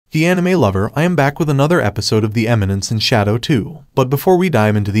The anime lover, I am back with another episode of the Eminence and Shadow 2. But before we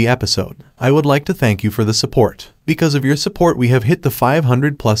dive into the episode, I would like to thank you for the support. Because of your support we have hit the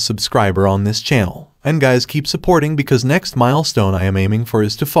 500 plus subscriber on this channel. And guys, keep supporting because next milestone I am aiming for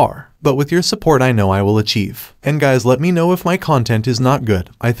is too far. But with your support I know I will achieve. And guys, let me know if my content is not good.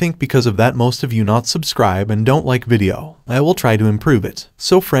 I think because of that most of you not subscribe and don't like video. I will try to improve it.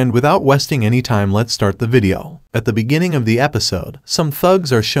 So friend, without wasting any time, let's start the video. At the beginning of the episode, some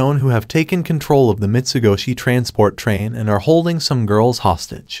thugs are shown who have taken control of the Mitsugoshi transport train and are holding some girls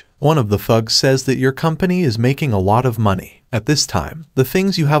hostage. One of the thugs says that your company is making a lot of money. At this time, the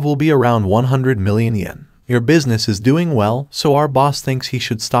things you have will be around 100 million yen. Your business is doing well, so our boss thinks he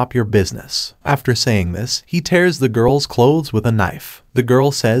should stop your business. After saying this, he tears the girl's clothes with a knife. The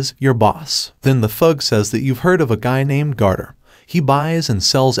girl says, "Your boss." Then the thug says that you've heard of a guy named Garter. He buys and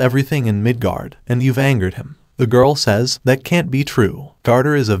sells everything in Midgard, and you've angered him. The girl says, "That can't be true.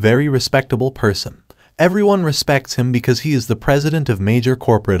 Garter is a very respectable person. Everyone respects him because he is the president of Major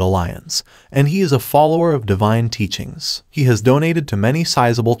Corporate Alliance, and he is a follower of divine teachings. He has donated to many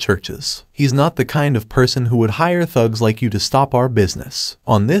sizable churches. He's not the kind of person who would hire thugs like you to stop our business."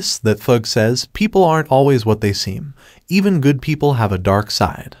 On this, that thug says, "People aren't always what they seem. Even good people have a dark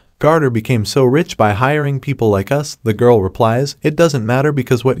side. Garter became so rich by hiring people like us." The girl replies, "It doesn't matter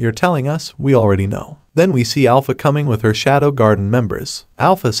because what you're telling us, we already know." Then we see Alpha coming with her Shadow Garden members.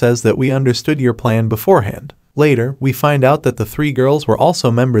 Alpha says that we understood your plan beforehand. Later, we find out that the three girls were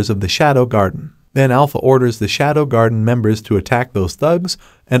also members of the Shadow Garden. Then Alpha orders the Shadow Garden members to attack those thugs,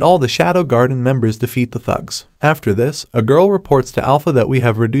 and all the Shadow Garden members defeat the thugs. After this, a girl reports to Alpha that we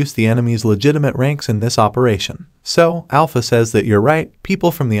have reduced the enemy's legitimate ranks in this operation. So, Alpha says that you're right,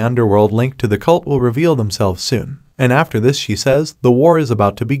 people from the underworld linked to the cult will reveal themselves soon. And after this she says, the war is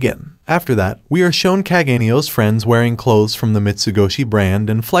about to begin. After that, we are shown Kagenio's friends wearing clothes from the Mitsugoshi brand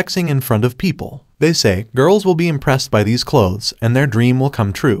and flexing in front of people. They say, girls will be impressed by these clothes, and their dream will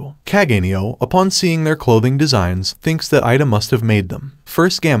come true. Kagenio, upon seeing their clothing designs, thinks that Ida must have made them.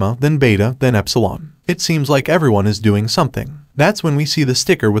 First Gamma, then Beta, then Epsilon. It seems like everyone is doing something. That's when we see the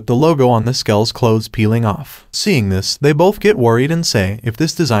sticker with the logo on the Skell's clothes peeling off. Seeing this, they both get worried and say, if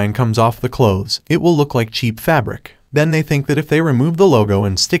this design comes off the clothes, it will look like cheap fabric. Then they think that if they remove the logo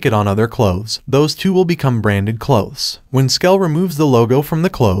and stick it on other clothes, those two will become branded clothes. When Skell removes the logo from the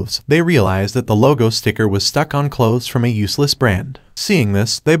clothes, they realize that the logo sticker was stuck on clothes from a useless brand. Seeing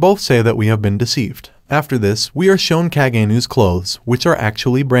this, they both say that we have been deceived. After this, we are shown Kagenu's clothes, which are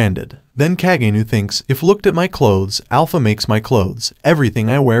actually branded. Then Kagenu thinks, if looked at my clothes, Alpha makes my clothes. Everything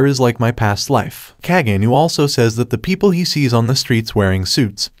I wear is like my past life. Kagenu also says that the people he sees on the streets wearing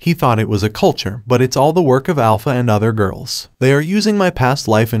suits, he thought it was a culture, but it's all the work of Alpha and other girls. They are using my past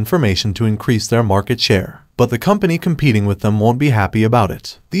life information to increase their market share. But the company competing with them won't be happy about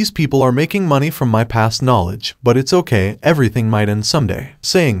it. These people are making money from my past knowledge, but it's okay, everything might end someday.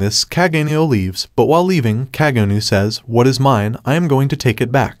 Saying this, Kagenu leaves, but while leaving, Kagenu says, what is mine, I am going to take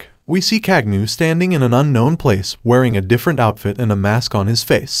it back. We see Kagenu standing in an unknown place, wearing a different outfit and a mask on his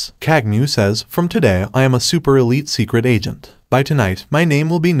face. Kagenu says, from today, I am a super elite secret agent. By tonight, my name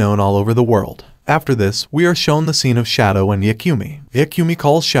will be known all over the world. After this, we are shown the scene of Shadow and Yakumi. Yakumi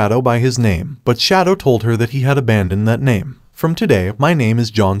calls Shadow by his name, but Shadow told her that he had abandoned that name. From today, my name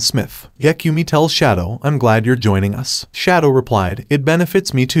is John Smith. Yakumi tells Shadow, I'm glad you're joining us. Shadow replied, it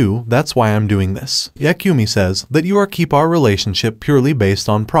benefits me too, that's why I'm doing this. Yakumi says that you are keep our relationship purely based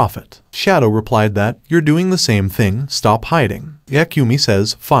on profit. Shadow replied that, you're doing the same thing, stop hiding. Yakumi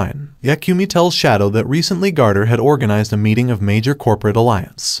says, fine. Yakumi tells Shadow that recently Garter had organized a meeting of Major Corporate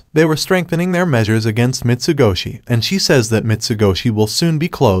Alliance. They were strengthening their measures against Mitsugoshi, and she says that Mitsugoshi will soon be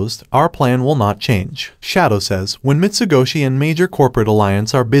closed, our plan will not change. Shadow says, when Mitsugoshi and Major Corporate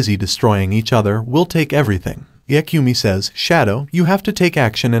Alliance are busy destroying each other, we'll take everything. Yakumi says, Shadow, you have to take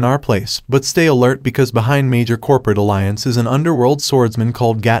action in our place, but stay alert because behind Major Corporate Alliance is an underworld swordsman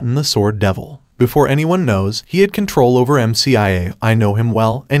called Gaten the Sword Devil. Before anyone knows, he had control over MCIA. I know him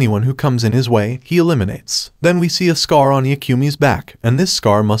well, anyone who comes in his way, he eliminates. Then we see a scar on Yakumi's back, and this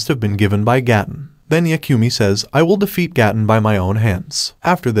scar must have been given by Gaten. Then Yakumi says, I will defeat Gaten by my own hands.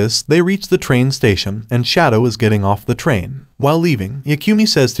 After this, they reach the train station, and Shadow is getting off the train. While leaving, Yakumi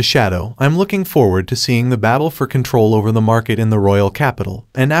says to Shadow, I'm looking forward to seeing the battle for control over the market in the royal capital,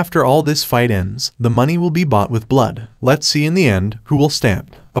 and after all this fight ends, the money will be bought with blood. Let's see in the end, who will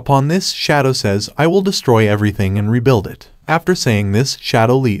stand. Upon this, Shadow says, I will destroy everything and rebuild it. After saying this,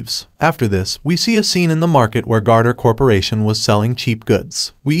 Shadow leaves. After this, we see a scene in the market where Garter Corporation was selling cheap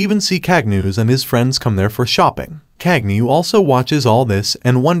goods. We even see Kagnews and his friends come there for shopping. Kagnew also watches all this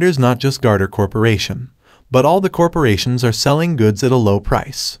and wonders not just Garter Corporation, but all the corporations are selling goods at a low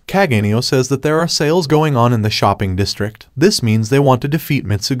price. Kagenio says that there are sales going on in the shopping district. This means they want to defeat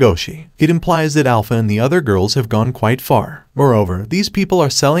Mitsugoshi. It implies that Alpha and the other girls have gone quite far. Moreover, these people are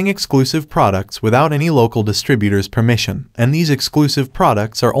selling exclusive products without any local distributor's permission, and these exclusive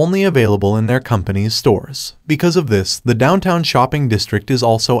products are only available in their company's stores. Because of this, the downtown shopping district is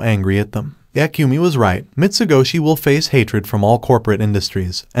also angry at them. Yakumi was right. Mitsugoshi will face hatred from all corporate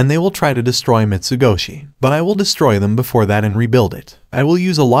industries, and they will try to destroy Mitsugoshi. But I will destroy them before that and rebuild it. I will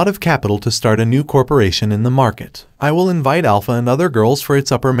use a lot of capital to start a new corporation in the market. I will invite Alpha and other girls for its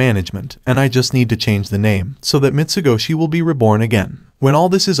upper management, and I just need to change the name, so that Mitsugoshi will be reborn again. When all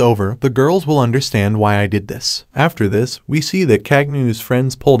this is over, the girls will understand why I did this. After this, we see that Kagnu's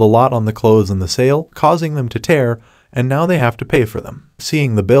friends pulled a lot on the clothes in the sale, causing them to tear, and now they have to pay for them.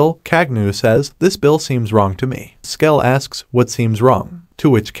 Seeing the bill, Kagnu says, "This bill seems wrong to me." Skell asks, "What seems wrong?" To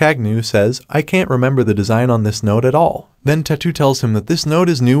which Kagnu says, "I can't remember the design on this note at all." Then Tattoo tells him that this note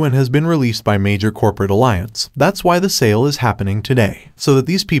is new and has been released by Major Corporate Alliance. That's why the sale is happening today, so that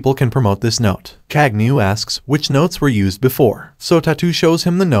these people can promote this note. Kagnu asks which notes were used before. So Tattoo shows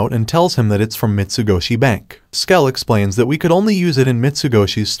him the note and tells him that it's from Mitsugoshi Bank. Skell explains that we could only use it in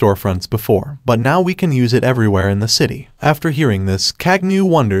Mitsugoshi's storefronts before, but now we can use it everywhere in the city. After hearing this, Kagnu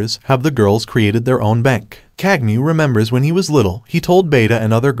wonders, have the girls created their own bank? Kagnu remembers when he was little, he told Beta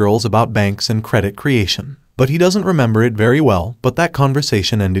and other girls about banks and credit creation. But he doesn't remember it very well, but that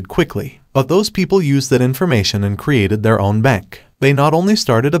conversation ended quickly. But those people used that information and created their own bank. They not only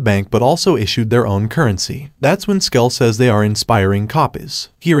started a bank but also issued their own currency. That's when Skell says they are inspiring copies.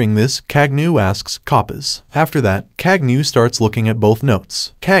 Hearing this, Kagnu asks, "Copies?" After that, Kagnu starts looking at both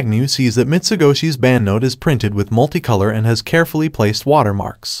notes. Kagnu sees that Mitsugoshi's band note is printed with multicolor and has carefully placed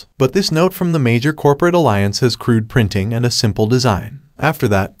watermarks. But this note from the Major Corporate Alliance has crude printing and a simple design. After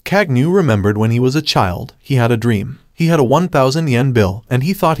that, Kagnu remembered when he was a child, he had a dream. He had a 1,000 yen bill, and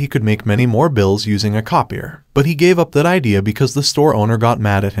he thought he could make many more bills using a copier. But he gave up that idea because the store owner got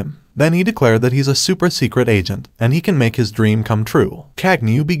mad at him. Then he declared that he's a super secret agent, and he can make his dream come true.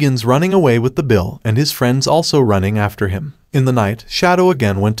 Kagnu begins running away with the bill, and his friends also running after him. In the night, Shadow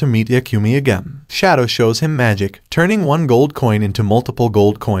again went to meet Yakumi again. Shadow shows him magic, turning one gold coin into multiple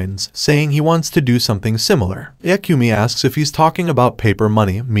gold coins, saying he wants to do something similar. Yakumi asks if he's talking about paper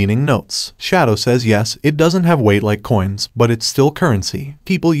money, meaning notes. Shadow says yes, it doesn't have weight like coins, but it's still currency.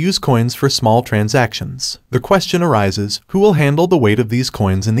 People use coins for small transactions. The question arises, who will handle the weight of these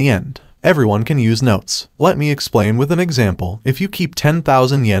coins in the end? Everyone can use notes. Let me explain with an example. If you keep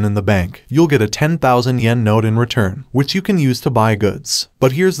 10,000 yen in the bank, you'll get a 10,000 yen note in return, which you can use to buy goods.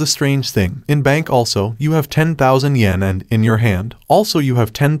 But here's the strange thing. In bank also, you have 10,000 yen and, in your hand, also you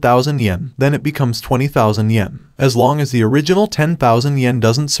have 10,000 yen, then it becomes 20,000 yen. As long as the original 10,000 yen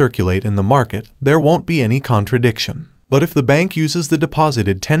doesn't circulate in the market, there won't be any contradiction. But if the bank uses the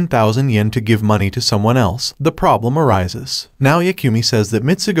deposited 10,000 yen to give money to someone else, the problem arises. Now Yakumi says that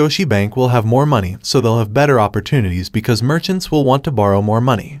Mitsugoshi Bank will have more money, so they'll have better opportunities because merchants will want to borrow more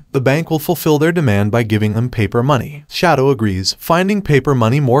money. The bank will fulfill their demand by giving them paper money. Shadow agrees, finding paper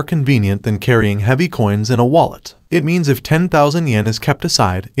money more convenient than carrying heavy coins in a wallet. It means if 10,000 yen is kept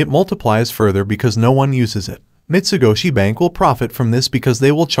aside, it multiplies further because no one uses it. Mitsugoshi Bank will profit from this because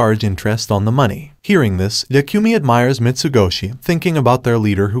they will charge interest on the money. Hearing this, Yakumi admires Mitsugoshi, thinking about their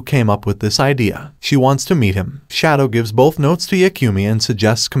leader who came up with this idea. She wants to meet him. Shadow gives both notes to Yakumi and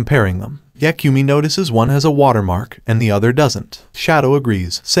suggests comparing them. Yakumi notices one has a watermark and the other doesn't. Shadow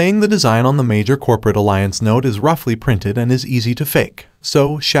agrees, saying the design on the Major Corporate Alliance note is roughly printed and is easy to fake.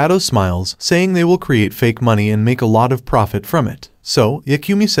 So, Shadow smiles, saying they will create fake money and make a lot of profit from it. So,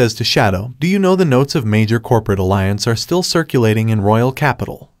 Yakumi says to Shadow, "Do you know the notes of Major Corporate Alliance are still circulating in royal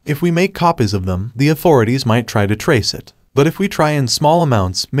capital? If we make copies of them, the authorities might try to trace it. But if we try in small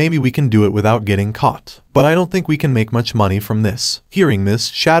amounts, maybe we can do it without getting caught. But I don't think we can make much money from this." Hearing this,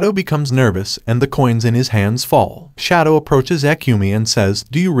 Shadow becomes nervous and the coins in his hands fall. Shadow approaches Yakumi and says,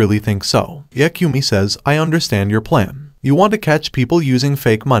 "Do you really think so?" Yakumi says, "I understand your plan. You want to catch people using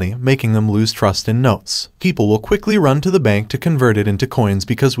fake money, making them lose trust in notes. People will quickly run to the bank to convert it into coins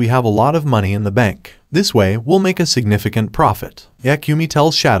because we have a lot of money in the bank. This way, we'll make a significant profit." Yakumi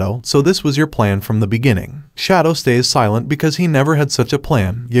tells Shadow, "So this was your plan from the beginning." Shadow stays silent because he never had such a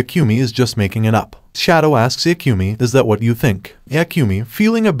plan. Yakumi is just making it up. Shadow asks Yakumi, "Is that what you think?" Yakumi,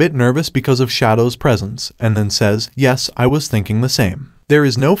 feeling a bit nervous because of Shadow's presence, and then says, "Yes, I was thinking the same. There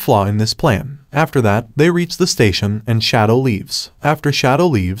is no flaw in this plan." After that, they reach the station and Shadow leaves. After Shadow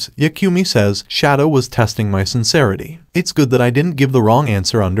leaves, Yakumi says, "Shadow was testing my sincerity. It's good that I didn't give the wrong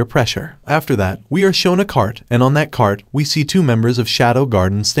answer under pressure." After that, we are shown a cart, and on that cart, we see two members of Shadow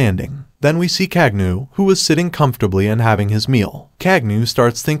Garden standing. Then we see Kagnu, who was sitting comfortably and having his meal. Kagnu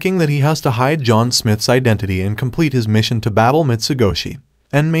starts thinking that he has to hide John Smith's identity and complete his mission to battle Mitsugoshi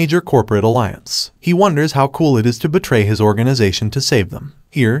and major corporate alliance. He wonders how cool it is to betray his organization to save them.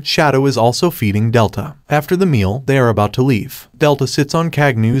 Here, Shadow is also feeding Delta. After the meal, they are about to leave. Delta sits on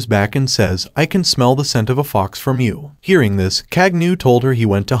Kagnu's back and says, "I can smell the scent of a fox from you." Hearing this, Kagnu told her he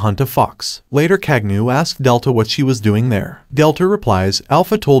went to hunt a fox. Later, Kagnu asked Delta what she was doing there. Delta replies,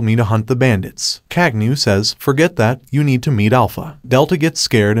 "Alpha told me to hunt the bandits." Kagnu says, "Forget that, you need to meet Alpha." Delta gets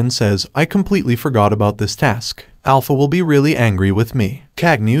scared and says, "I completely forgot about this task. Alpha will be really angry with me."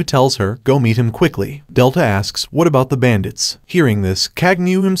 Kagnu tells her, "Go meet him quickly." Delta asks, "What about the bandits?" Hearing this,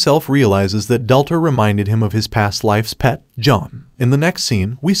 Kagnu himself realizes that Delta reminded him of his past life's pet, John. In the next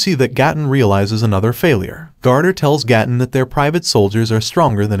scene, we see that Gaten realizes another failure. Garter tells Gaten that their private soldiers are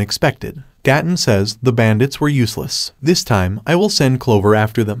stronger than expected. Gaten says, "The bandits were useless. This time, I will send Clover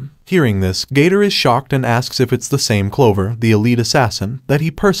after them." Hearing this, Gator is shocked and asks if it's the same Clover, the elite assassin, that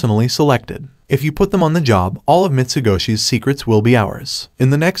he personally selected. If you put them on the job, all of Mitsugoshi's secrets will be ours. In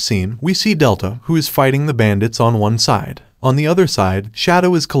the next scene, we see Delta, who is fighting the bandits on one side. On the other side,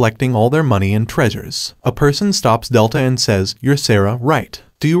 Shadow is collecting all their money and treasures. A person stops Delta and says, "You're Sarah, right?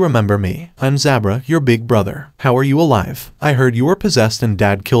 Do you remember me? I'm Zabra, your big brother. How are you alive? I heard you were possessed and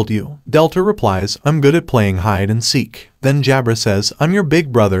Dad killed you." Delta replies, "I'm good at playing hide and seek." Then Jabra says, "I'm your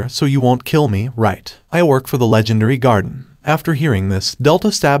big brother, so you won't kill me, right? I work for the legendary garden." After hearing this,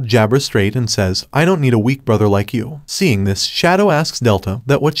 Delta stabs Jabra straight and says, "I don't need a weak brother like you." Seeing this, Shadow asks Delta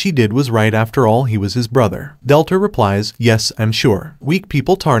that what she did was right after all, he was his brother. Delta replies, "Yes, I'm sure. Weak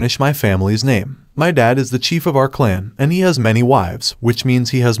people tarnish my family's name. My dad is the chief of our clan, and he has many wives, which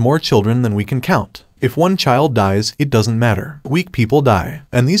means he has more children than we can count. If one child dies, it doesn't matter. Weak people die.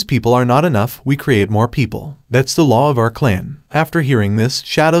 And these people are not enough, we create more people. That's the law of our clan." After hearing this,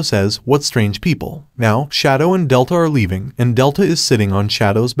 Shadow says, "What strange people." Now, Shadow and Delta are leaving, and Delta is sitting on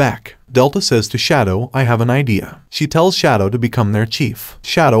Shadow's back. Delta says to Shadow, "I have an idea." She tells Shadow to become their chief.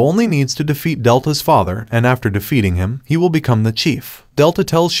 Shadow only needs to defeat Delta's father, and after defeating him, he will become the chief. Delta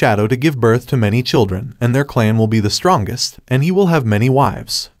tells Shadow to give birth to many children, and their clan will be the strongest, and he will have many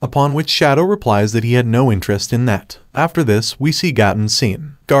wives. Upon which Shadow replies that he had no interest in that. After this, we see Gaten's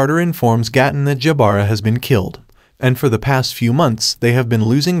scene. Garter informs Gaten that Jabara has been killed, and for the past few months, they have been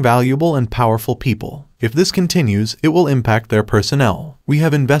losing valuable and powerful people. If this continues, it will impact their personnel. We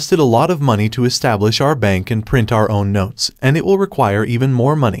have invested a lot of money to establish our bank and print our own notes, and it will require even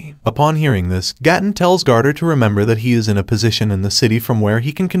more money. Upon hearing this, Gaten tells Garter to remember that he is in a position in the city from where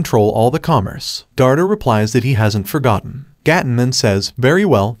he can control all the commerce. Garter replies that he hasn't forgotten. Gaten then says, "Very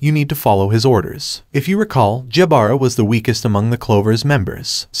well, you need to follow his orders." If you recall, Jabara was the weakest among the Clover's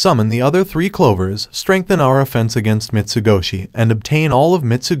members. Summon the other 3 Clovers, strengthen our offense against Mitsugoshi, and obtain all of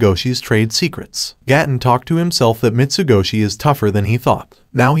Mitsugoshi's trade secrets. Gaten talked to himself that Mitsugoshi is tougher than he thought.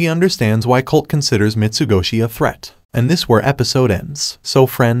 Now he understands why Cult considers Mitsugoshi a threat. And this where episode ends. So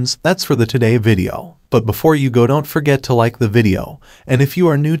friends, that's for the today video. But before you go, don't forget to like the video, and if you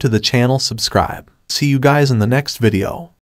are new to the channel, subscribe. See you guys in the next video.